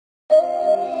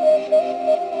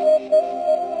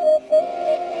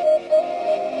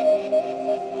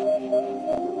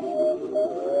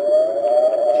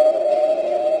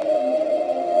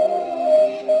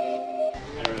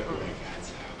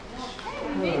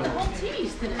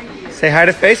Say hi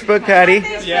to Facebook, Patty.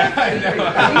 Yeah, I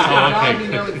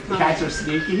know. Okay. Cats are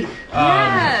sneaky.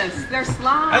 Yes, they're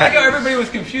sly. I like how everybody was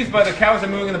confused by the cows that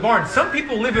are moving in the barn. Some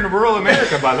people live in rural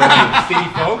America, by the way, city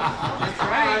folk. That's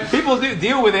right. People do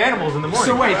deal with animals in the morning.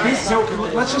 So wait,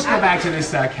 let's just go back to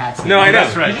this cat scene. No, I know.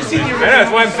 That's right. Did you see the original? I know,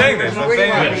 that's why I'm saying this. I'm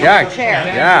saying this.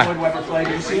 Yeah.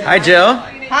 Hi, Jill.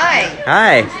 Hi.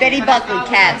 Hi. Betty Buckley,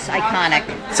 Cats, iconic.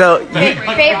 So,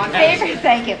 Favorite,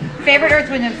 thank you. Favorite Earth,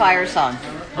 Wind, and Fire song?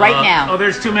 Right now. Oh,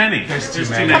 there's too many. There's too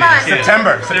many. Come on.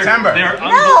 September.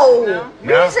 No.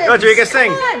 Reasons. Go, Jericka,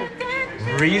 sing. Come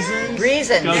on. Reasons.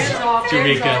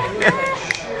 Jericka.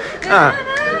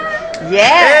 Yeah.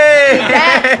 Hey.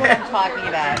 That's what I'm talking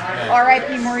about.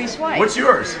 R.I.P. Maurice White. What's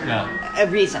yours?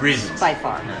 Reasons. By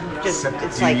far. Just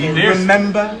it's like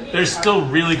remember. They're still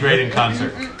really great in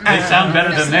concert. They sound better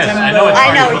than this. I know it's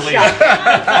it's shocking.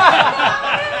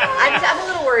 I'm a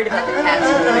little worried about the Cats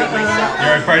movie myself.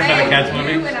 You're worried about the Cats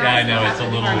movie? Yeah, I know.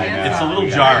 It's a little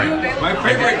jarring. My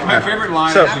favorite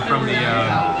line actually from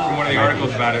one of the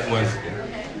articles about it was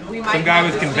some guy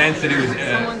was convinced that it was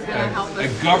a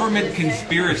government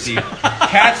conspiracy.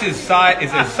 Cats is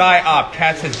a psy-op.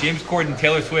 Cats has James Corden,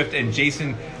 Taylor Swift, and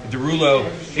Jason Derulo.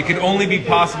 It could only be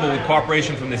possible with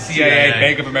cooperation from the CIA,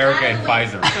 Bank of America, and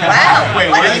Pfizer. Wow.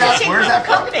 Wait, where's that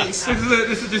companies?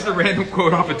 This is just a random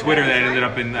quote off of Twitter that ended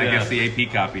up in, I guess, the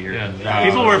AP copy here. Yeah.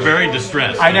 People were very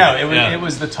distressed. I know. It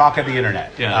was the talk of the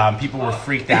internet. Yeah. People were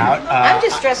freaked out. I'm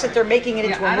just stressed that they're making it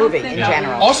into a movie in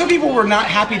general. Also, people were not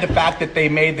happy the fact that they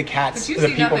made the cats,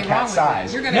 the people cat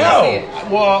size. You're gonna go see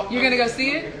it. Well, you're gonna go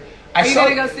see it. Are you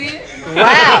gonna go see it?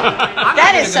 Wow,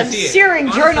 that is some searing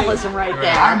journalism right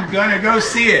there. I'm gonna go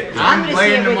see it. I'm gonna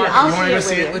see it with you. I'll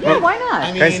see it with you. Yeah, why not?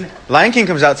 I mean, Lion King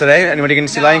comes out today. Anybody going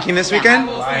to see Lion King this weekend?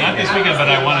 Not this weekend, but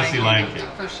I want to see Lion King.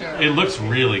 For sure. It looks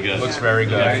really good. It looks very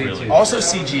good. Yeah, really. Also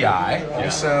CGI.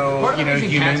 Also,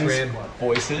 humans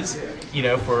voices.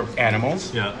 For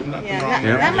animals. Yeah.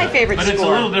 That's my favorite But score. it's a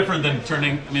little different than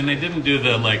turning. I mean, they didn't do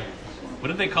the what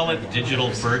did they call it?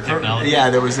 Digital fur technology? Yeah,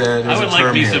 there was a I would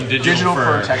like me some digital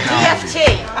fur technology. DFT.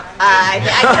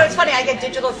 It's funny. I get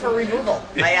digital fur removal.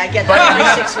 I get that every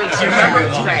 6 weeks. Do you remember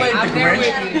I'm there with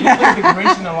you. He played the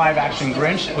Grinch in the live-action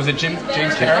Grinch? Was it James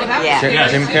Carrey? Yeah.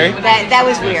 Jim Carrey? That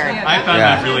was weird. I found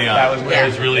that really odd. That was weird. It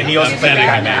was really. And he also played the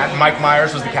Cat in the unsettling. Hat. Mike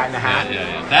Myers was the Cat in the Hat.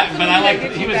 Yeah. But I like.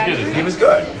 He was good. He was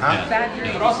good. Huh?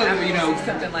 But also,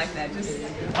 something like that. Just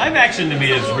Live action to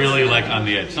me is really on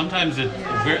the edge. Sometimes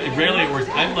rarely it works.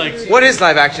 I'm like. What is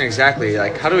live action exactly?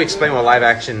 Like, how do we explain what live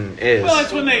action is? Well,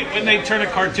 it's when they turn a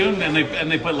cartoon and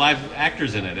they put live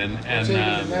actors in it, and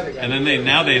then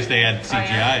nowadays they add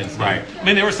CGI and stuff. Right. I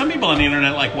mean, there were some people on the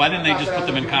internet why didn't they just put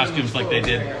them in costumes like they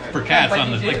did for Cats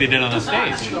like they did on the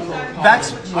stage?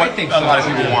 That's what I think a lot of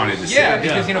people wanted to see. Yeah,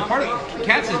 because part of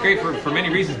Cats is great for many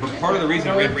reasons, but part of the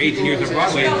reason we ran for 18 years on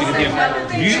Broadway is because you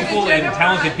have beautiful and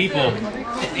talented people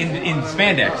in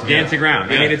spandex dancing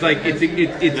around. I mean, it's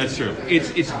That's true.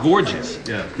 It's gorgeous.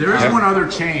 Yeah. There is one other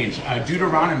change.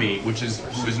 Deuteronomy, who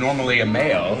is normally a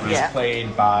male, is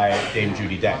played by Dame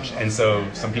Judi Dench, and so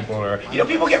some people are,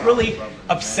 people get really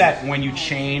upset when you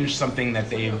change something that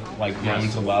they've grown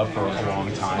to love for a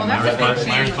long time. Well, that's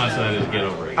My response to that is get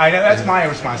over it. I know that's my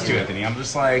response to Anthony. I'm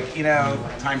just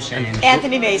times change.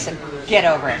 Anthony Mason, get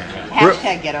over it.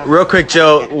 Hashtag get over it. Real quick,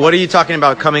 Joe, what are you talking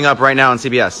about coming up right now on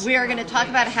CBS? We are going to talk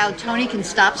about how Tony can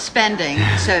stop spending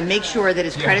to make sure that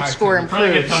his credit score I'm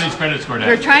trying to get improves. Tony's credit score down.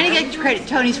 We're trying to get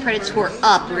Tony's credit score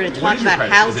up. We're going to talk about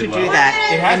how to do that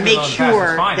and make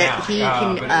sure that he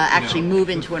can actually move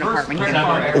into an apartment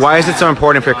here. Why is it so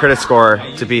important for your credit score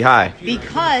to be high?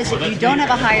 Because if you don't have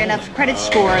a high enough credit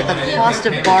score, the cost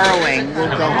of borrowing will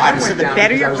go up. So the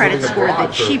better your credit score, the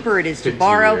cheaper it is to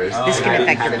borrow. This can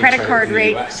affect your credit card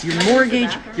rate, your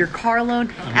mortgage, your car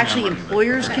loan. Actually,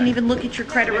 employers can even look at your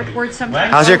credit report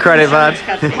sometimes. How's your credit, Vlad?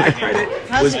 My credit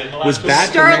was bad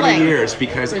for many years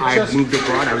because I moved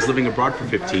abroad. I was living abroad for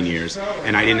 15 years,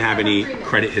 and I didn't have any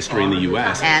credit history in the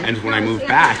U.S. And when I moved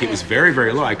back, it was very,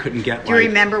 very low. I couldn't get. Do you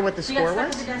remember what the score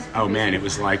was? Oh man, it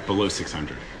was below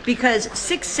 600. Because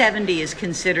 670 is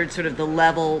considered sort of the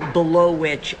level below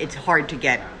which it's hard to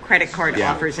get credit card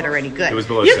offers that are any good. It was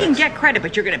below you 6. can get credit,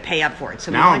 but you're going to pay up for it.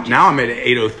 So now I'm at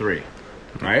 803.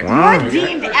 Right? You're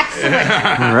deemed excellent.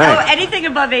 All right. Oh, anything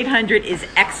above 800 is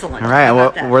excellent. All right,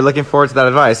 well, we're looking forward to that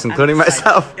advice, including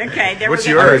myself. Okay, there What's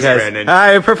we go. yours, Brandon?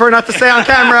 I prefer not to stay on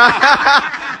camera.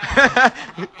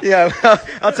 Yeah, well,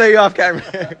 I'll tell you off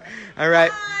camera. All right,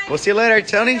 we'll see you later.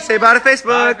 Tony, say bye to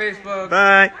Facebook. Bye, Facebook.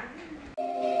 Bye.